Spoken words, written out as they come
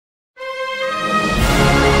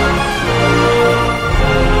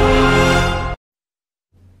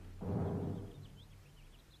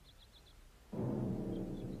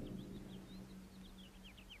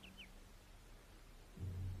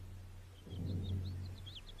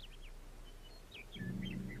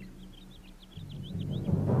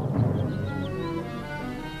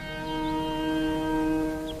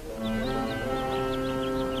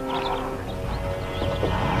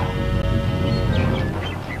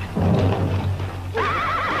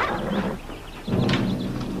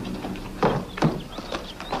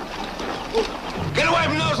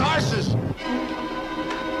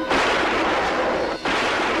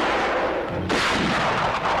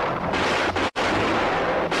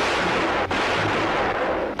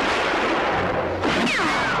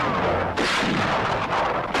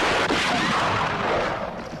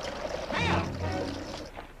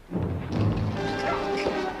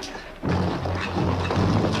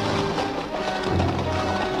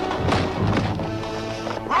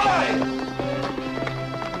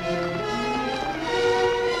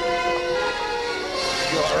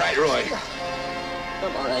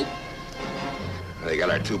All right. They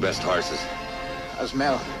got our two best horses. How's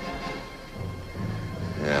Mel?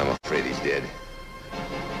 Yeah, I'm afraid he's dead.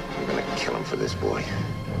 We're gonna kill him for this, boy.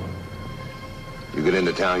 You get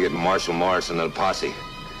into town, get Marshal Morrison and a posse.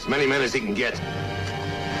 As many men as he can get.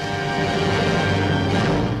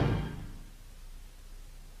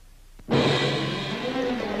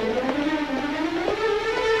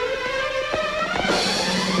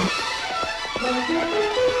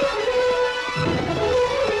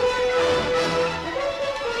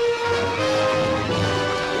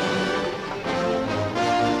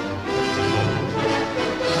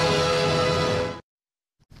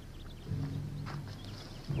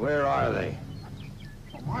 Where are they?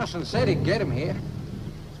 Well, Morrison said he'd get him here.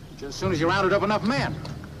 Just as soon as you rounded up enough men.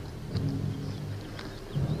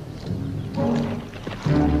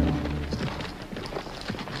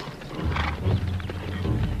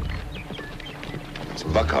 It's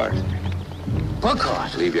Buckhart.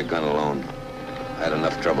 Buckhart? Leave your gun alone. I had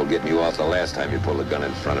enough trouble getting you off the last time you pulled a gun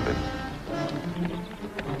in front of him.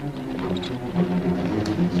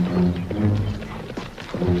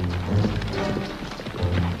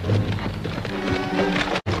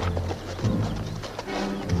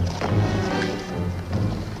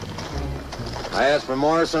 I asked for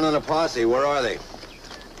Morrison and a posse. Where are they?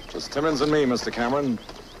 Just Timmins and me, Mr. Cameron.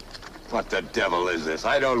 What the devil is this?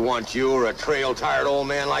 I don't want you or a trail-tired old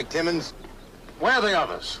man like Timmins. Where are the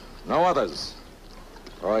others? No others.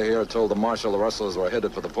 Roy here told the marshal the rustlers were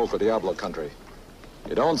headed for the Poco Diablo country.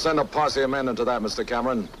 You don't send a posse of men into that, Mr.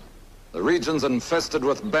 Cameron. The region's infested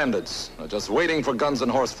with bandits. They're just waiting for guns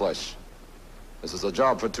and horseflesh. This is a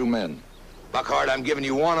job for 2 men. Buckhart, I'm giving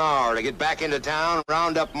you 1 hour to get back into town,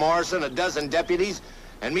 round up Morrison, a dozen deputies,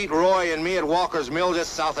 and meet Roy and me at Walker's Mill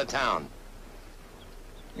just south of town.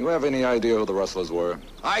 You have any idea who the rustlers were?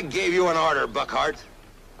 I gave you an order, Buckhart.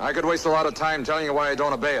 I could waste a lot of time telling you why I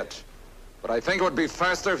don't obey it. But I think it would be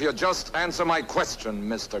faster if you just answer my question,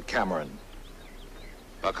 Mr. Cameron.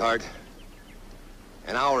 Buckhart,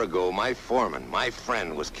 an hour ago, my foreman, my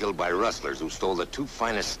friend, was killed by rustlers who stole the 2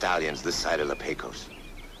 finest stallions this side of the Pecos.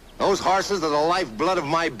 Those horses are the lifeblood of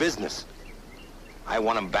my business. I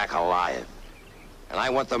want them back alive. And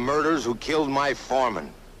I want the murderers who killed my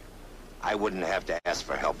foreman. I wouldn't have to ask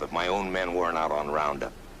for help if my own men weren't out on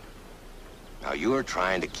roundup. Now you're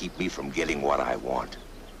trying to keep me from getting what I want.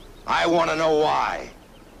 I want to know why.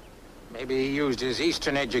 Maybe he used his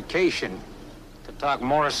Eastern education to talk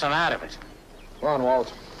Morrison out of it. Come on,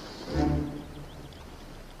 Walt.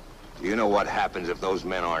 Do you know what happens if those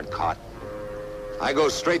men aren't caught? I go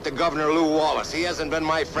straight to Governor Lew Wallace. He hasn't been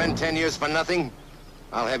my friend 10 years for nothing.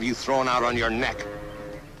 I'll have you thrown out on your neck.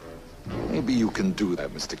 Maybe you can do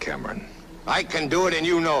that, Mr. Cameron. I can do it, and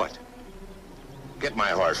you know it. Get my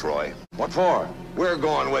horse, Roy. What for? We're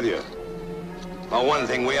going with you. For one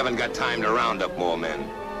thing, we haven't got time to round up more men.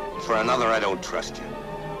 For another, I don't trust you.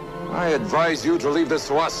 I advise you to leave this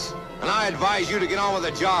to us. And I advise you to get on with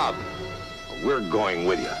the job. We're going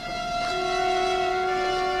with you.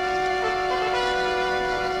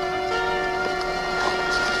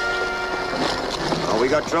 We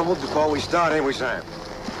got trouble before we start, ain't we, Sam?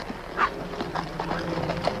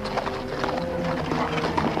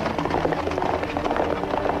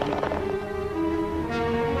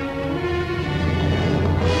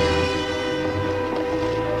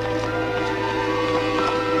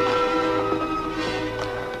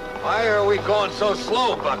 Why are we going so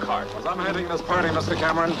slow, Buckhart? Because I'm heading this party, Mr.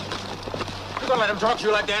 Cameron. You gonna let him talk to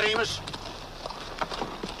you like that, Amos?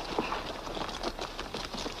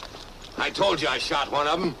 I told you I shot one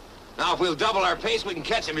of them. Now, if we'll double our pace, we can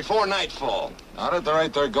catch him before nightfall. Not at the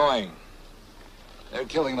rate they're going. They're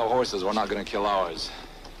killing the horses. We're not going to kill ours.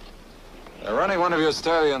 They're running one of your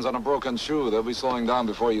stallions on a broken shoe. They'll be slowing down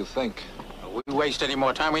before you think. If we waste any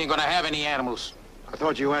more time, we ain't gonna have any animals. I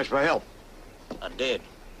thought you asked for help. I did.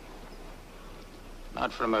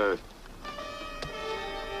 Not from a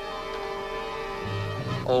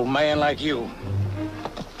old man like you.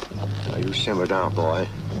 Now, you simmer down, boy.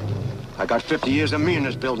 I got 50 years of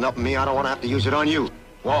meanness building up in me. I don't want to have to use it on you.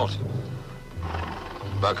 Walt.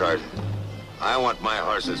 Buckhart, I want my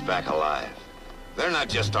horses back alive. They're not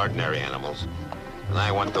just ordinary animals. And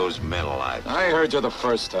I want those men alive. I heard you the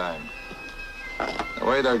first time. The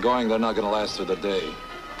way they're going, they're not going to last through the day.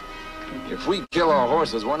 If we kill our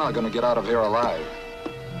horses, we're not going to get out of here alive.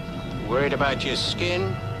 Worried about your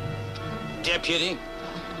skin, deputy?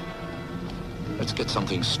 Let's get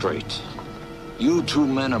something straight. You 2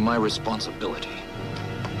 men are my responsibility.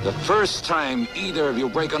 The first time either of you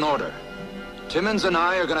break an order, Timmins and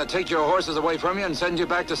I are going to take your horses away from you and send you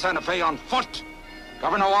back to Santa Fe on foot.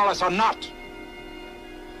 Governor Wallace or not.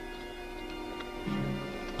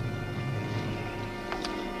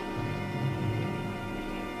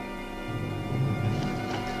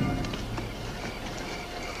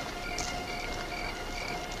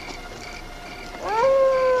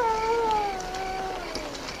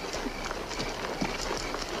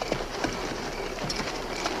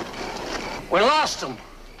 We lost him.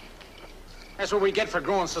 That's what we get for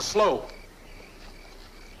going so slow.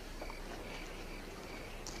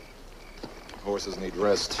 Horses need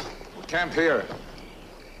rest. We'll camp here.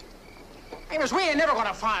 Amos, we ain't never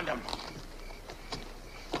gonna find them.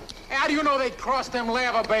 How do you know they crossed them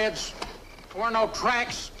lava beds? There weren't no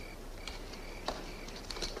tracks.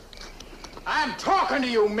 I'm talking to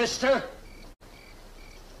you, mister.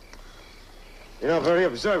 You're not very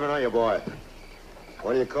observant, are you, boy?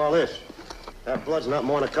 What do you call this? That blood's not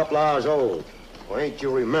more than a couple hours old. Well, ain't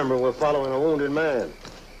you remember we're following a wounded man?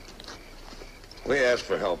 We asked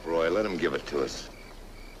for help, Roy. Let him give it to us.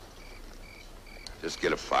 Just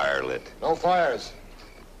get a fire lit. No fires.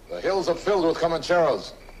 The hills are filled with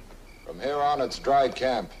Comancheros. From here on, it's dry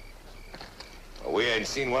camp. Well, we ain't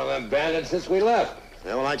seen one of them bandits since we left.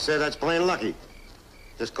 Yeah, well, I'd say that's plain lucky.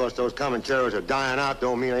 Just 'cause those Comancheros are dying out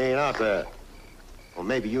don't mean they ain't out there. Or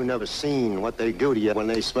maybe you never seen what they do to you when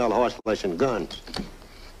they smell horseflesh and guns.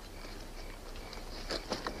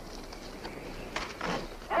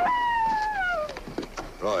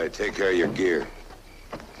 Roy, take care of your gear.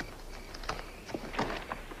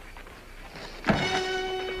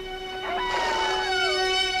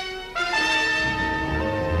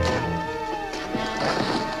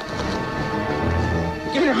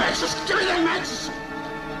 Give me the matches! Give me the matches!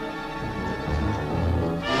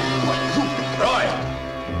 Roy!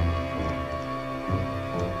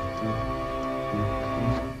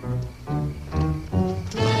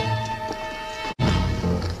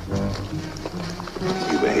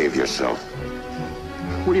 You behave yourself.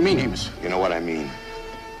 What do you mean, Amos? You know what I mean.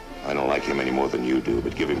 I don't like him any more than you do,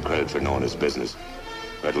 but give him credit for knowing his business.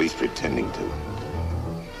 Or at least pretending to.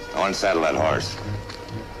 Now unsaddle that horse.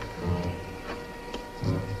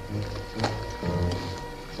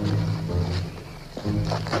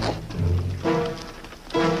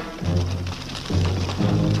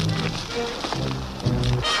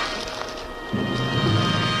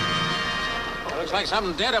 Looks like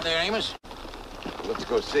something dead up there, Amos. Let's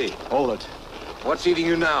go see. Hold it. What's eating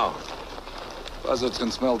you now? Buzzards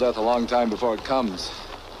can smell death a long time before it comes.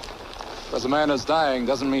 Because a man is dying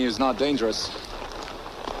doesn't mean he's not dangerous.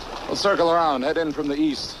 We'll circle around, head in from the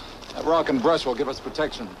east. That rock and brush will give us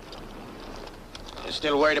protection. You're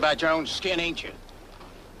still worried about your own skin, ain't you?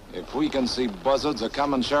 If we can see buzzards, the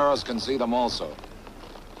Comancheros can see them also.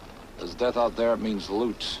 There's death out there, it means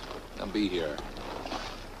loot. They'll be here.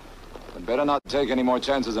 We'd better not take any more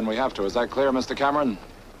chances than we have to. Is that clear, Mr. Cameron?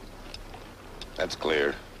 That's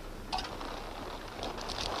clear.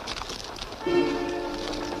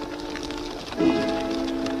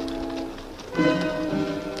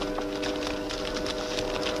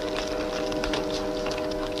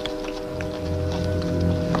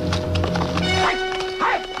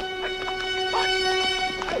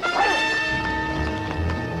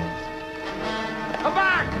 Come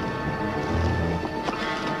back!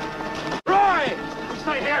 Roy!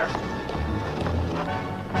 Stay here!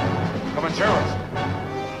 Comancheros!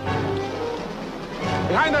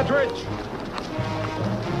 Behind that ridge!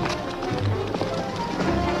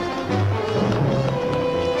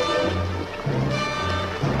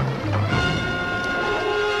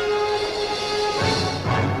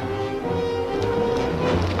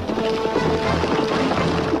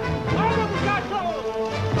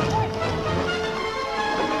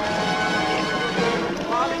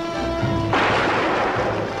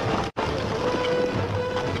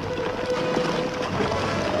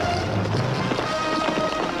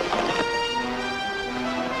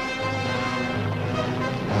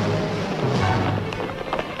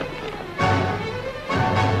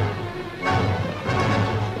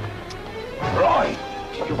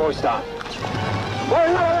 Voice down.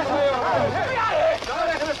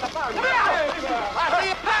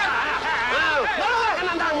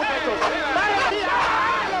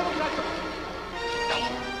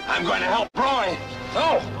 I'm going to help Roy.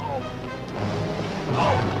 No!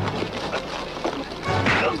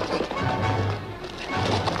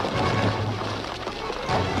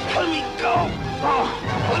 Let me go.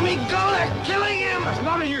 Let me go. They're killing him. There's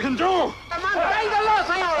nothing you can do! ¡Manténgalo,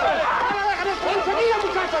 señor! ¡Enseguida,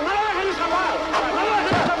 muchachos! ¡No lo dejen escapar! ¡No lo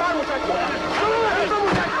dejen escapar, muchachos! ¡No lo dejen escapar,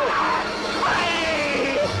 muchachos!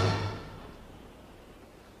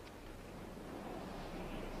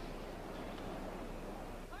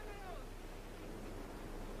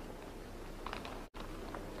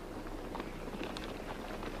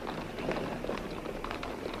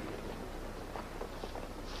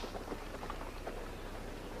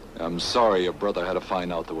 I'm sorry your brother had to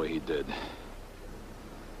find out the way he did.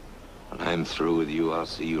 When I'm through with you, I'll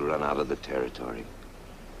see you run out of the territory.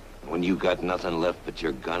 When you got nothing left but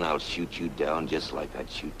your gun, I'll shoot you down just like I'd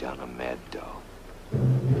shoot down a mad dog.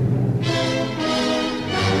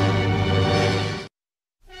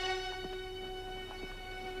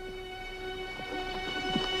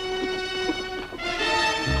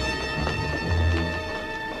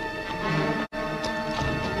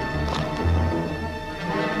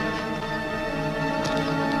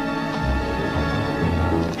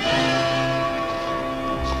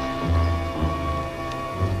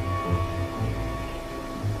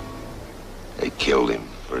 Killed him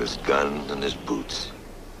for his gun and his boots.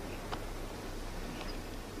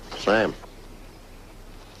 Sam.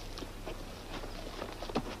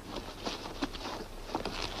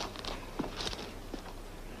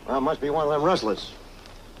 Well, it must be one of them rustlers.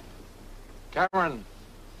 Cameron.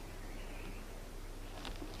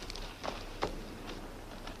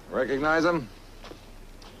 Recognize him?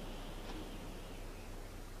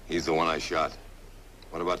 He's the one I shot.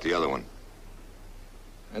 What about the other one?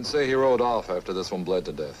 And say he rode off after this one bled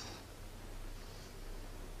to death.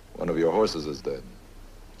 One of your horses is dead.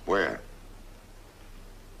 Where?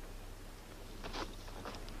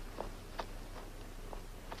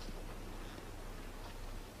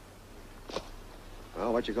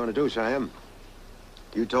 Well, what you gonna do, Sam?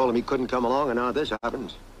 You told him he couldn't come along, and now this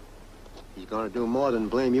happens. He's gonna do more than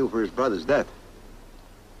blame you for his brother's death.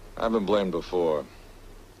 I've been blamed before.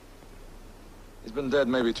 He's been dead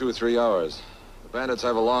maybe 2 or 3 hours. The bandits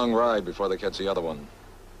have a long ride before they catch the other one.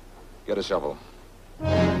 Get a shovel.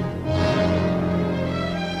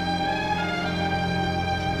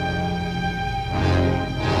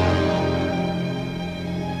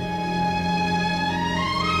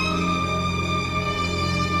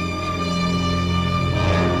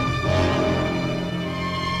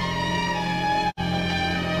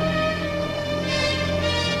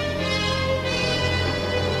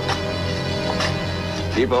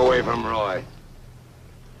 Keep away from Roy.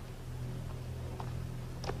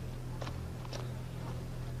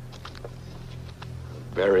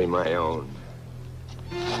 Bury my own.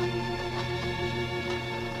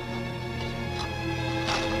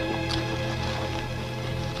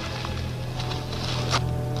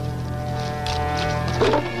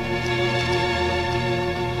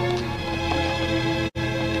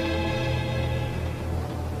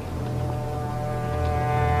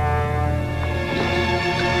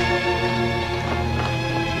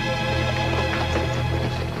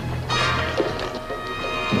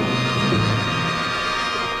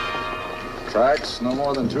 Tracks no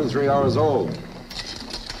more than 2 or 3 hours old.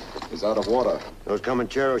 He's out of water. Those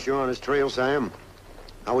Comancheros sure on his trail, Sam.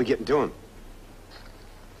 How we getting to him?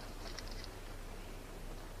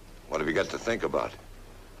 What have you got to think about?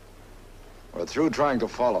 We're through trying to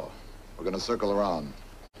follow. We're gonna circle around.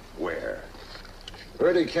 Where?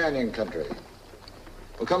 Verde Canyon country.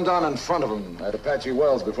 We'll come down in front of them at Apache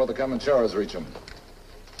Wells before the Comancheros reach them.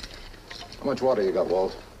 How much water you got,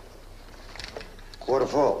 Walt? Quarter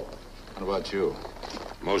full. What about you?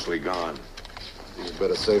 Mostly gone. You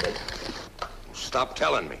better save it. Stop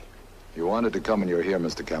telling me. You wanted to come and you're here,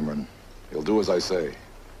 Mr. Cameron. You'll do as I say.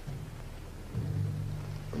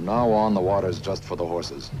 From now on, the water's just for the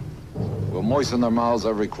horses. We'll moisten their mouths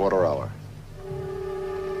every quarter hour.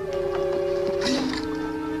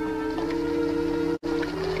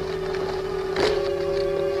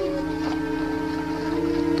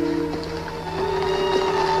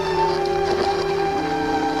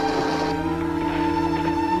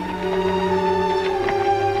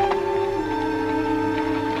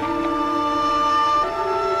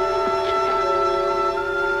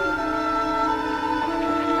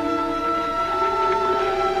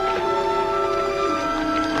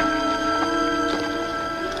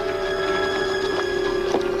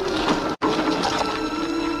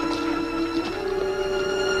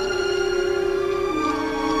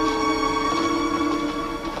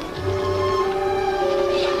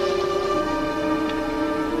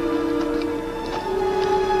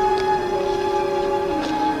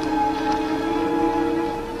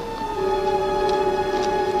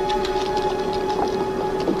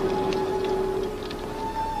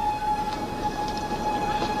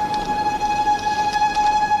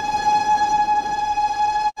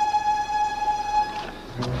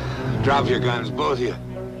 Drop your guns, both of you.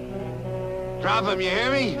 Drop them, you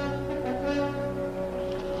hear me?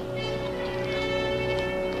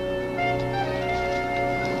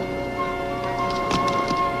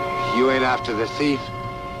 You ain't after the thief.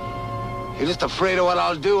 You're just afraid of what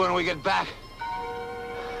I'll do when we get back.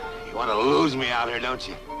 You want to lose me out here, don't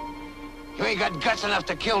you? You ain't got guts enough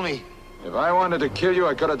to kill me. If I wanted to kill you,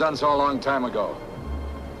 I could have done so a long time ago.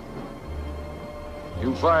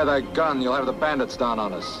 You fire that gun, you'll have the bandits down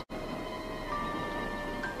on us.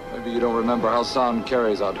 Maybe you don't remember how sound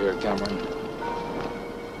carries out here, Cameron.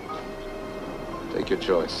 Take your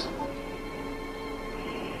choice.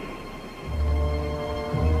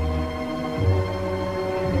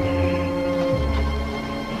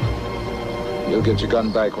 You'll get your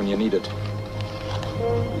gun back when you need it.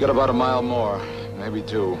 You got about a mile more, maybe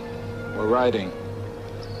 2. We're riding.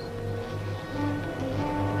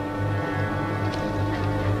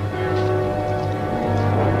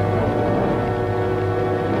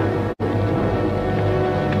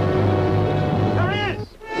 There he is!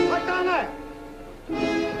 Right down there!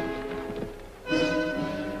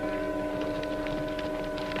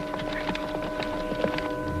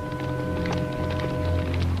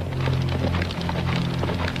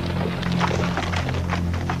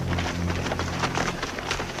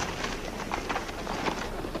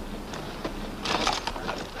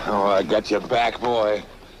 Oh, I got you back, boy.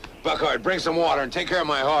 Buckhart, bring some water and take care of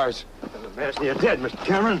my horse. The man's near dead, Mr.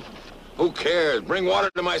 Cameron. Who cares? Bring water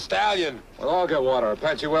to my stallion. We'll all get water.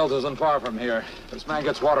 Apache Wells isn't far from here. This man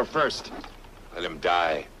gets water first. Let him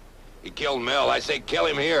die. He killed Mel. I say kill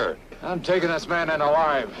him here. I'm taking this man in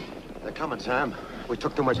alive. They're coming, Sam. We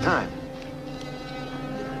took too much time.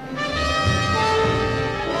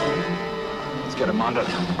 Let's get him mounted.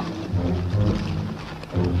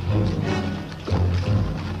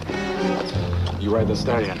 You ride the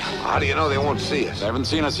stallion. How do you know they won't see us? They haven't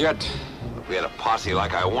seen us yet. If we had a posse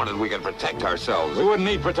like I wanted, we could protect ourselves. We wouldn't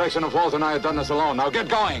need protection if Walt and I had done this alone. Now get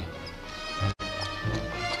going.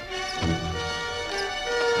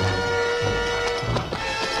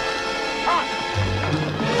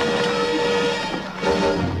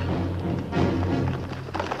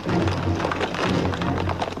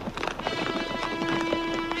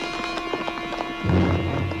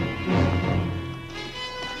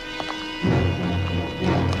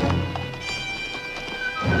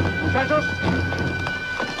 Muchachos,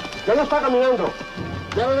 ya no está caminando.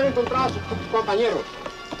 Debe haber encontrado a sus compañeros.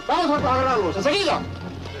 Vamos a agarrarlos, enseguida.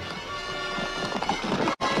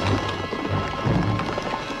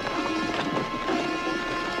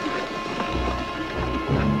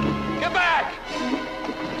 Get back!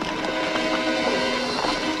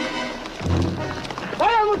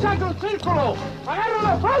 ¡Vayan, muchachos, círculo!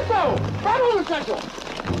 ¡Agárrenlo pronto! ¡Vamos, muchachos!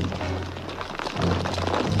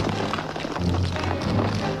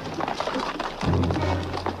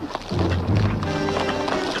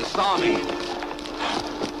 He saw me.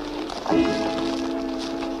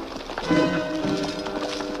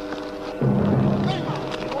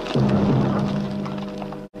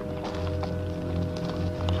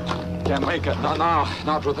 Can't make it. Not now.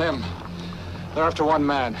 Not with him. They're after one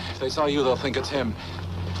man. If they saw you, they'll think it's him.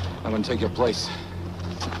 I'm gonna take your place.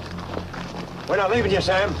 We're not leaving you,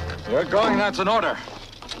 Sam. You're going, that's an order.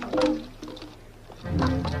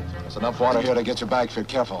 There's enough water here to get you back if you're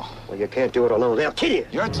careful. Well, you can't do it alone. They'll kill you.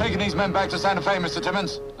 You're taking these men back to Santa Fe, Mr.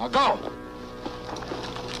 Timmins. Now go!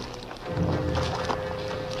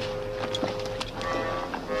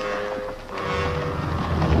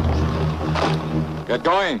 Get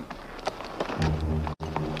going.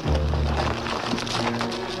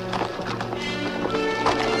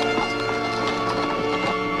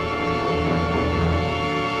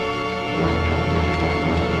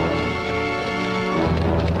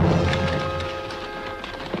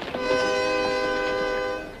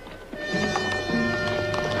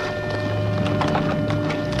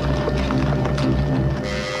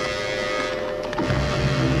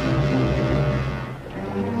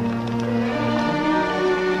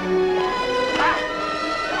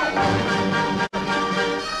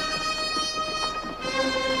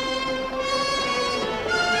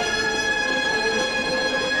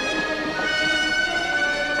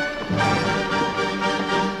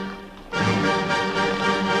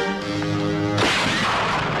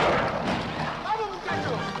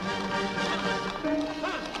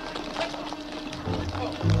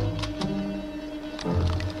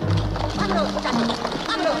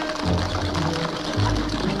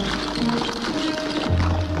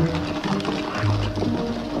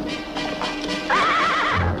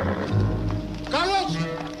 Carlos,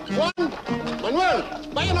 Juan, Manuel,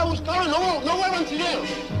 vayan a buscarlo y no vuelvan sin él.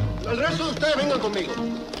 El resto de ustedes vengan conmigo.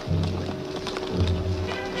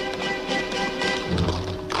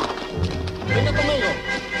 Venga conmigo.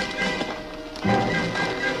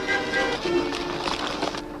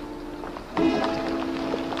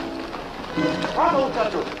 Vamos,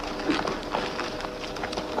 muchachos.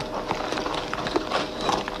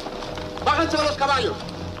 Bájense de los caballos.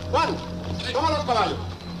 Juan, toma los caballos.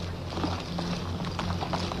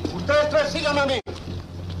 Ustedes tres síganme a mí.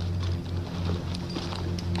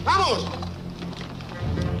 ¡Vamos!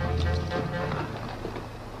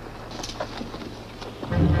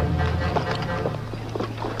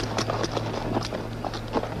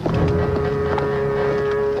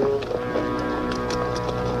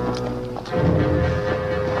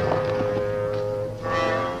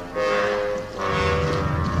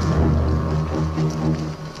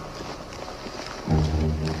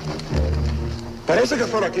 Parece que es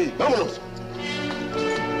por aquí. ¡Vámonos!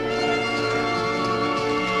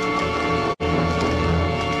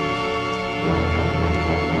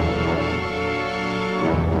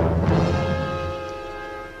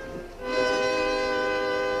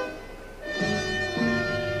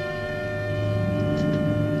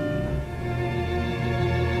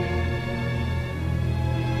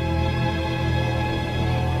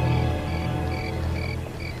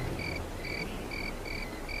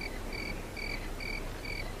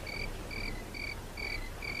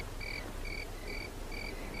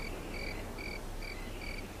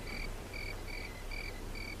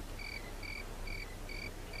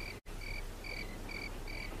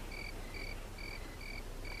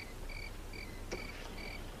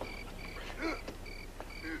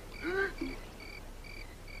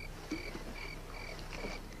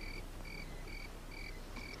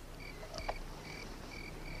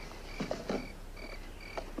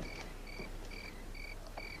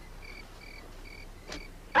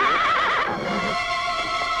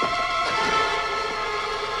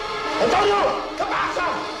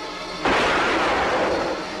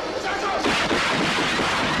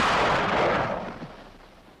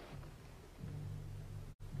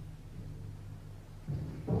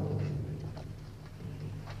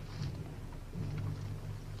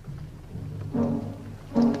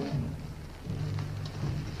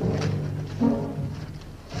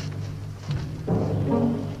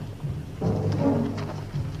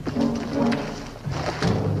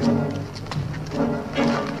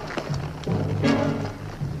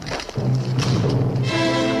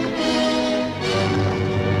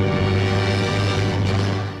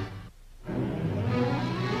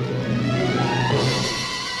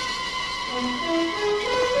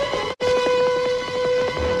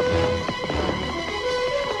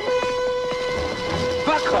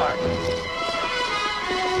 Buckhart!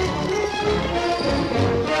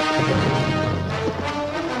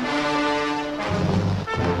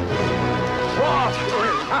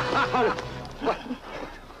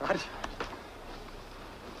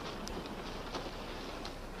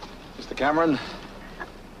 Mr. Cameron,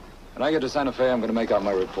 when I get to Santa Fe, I'm going to make out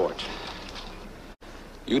my report.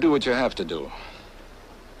 You do what you have to do.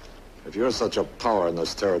 If you're such a power in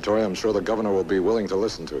this territory, I'm sure the governor will be willing to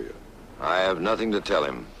listen to you. I have nothing to tell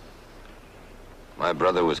him. My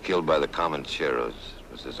brother was killed by the Comancheros.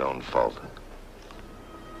 It was his own fault.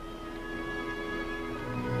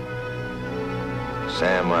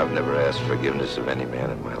 Sam, I've never asked forgiveness of any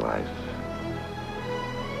man in my life.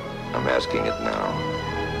 I'm asking it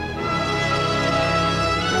now.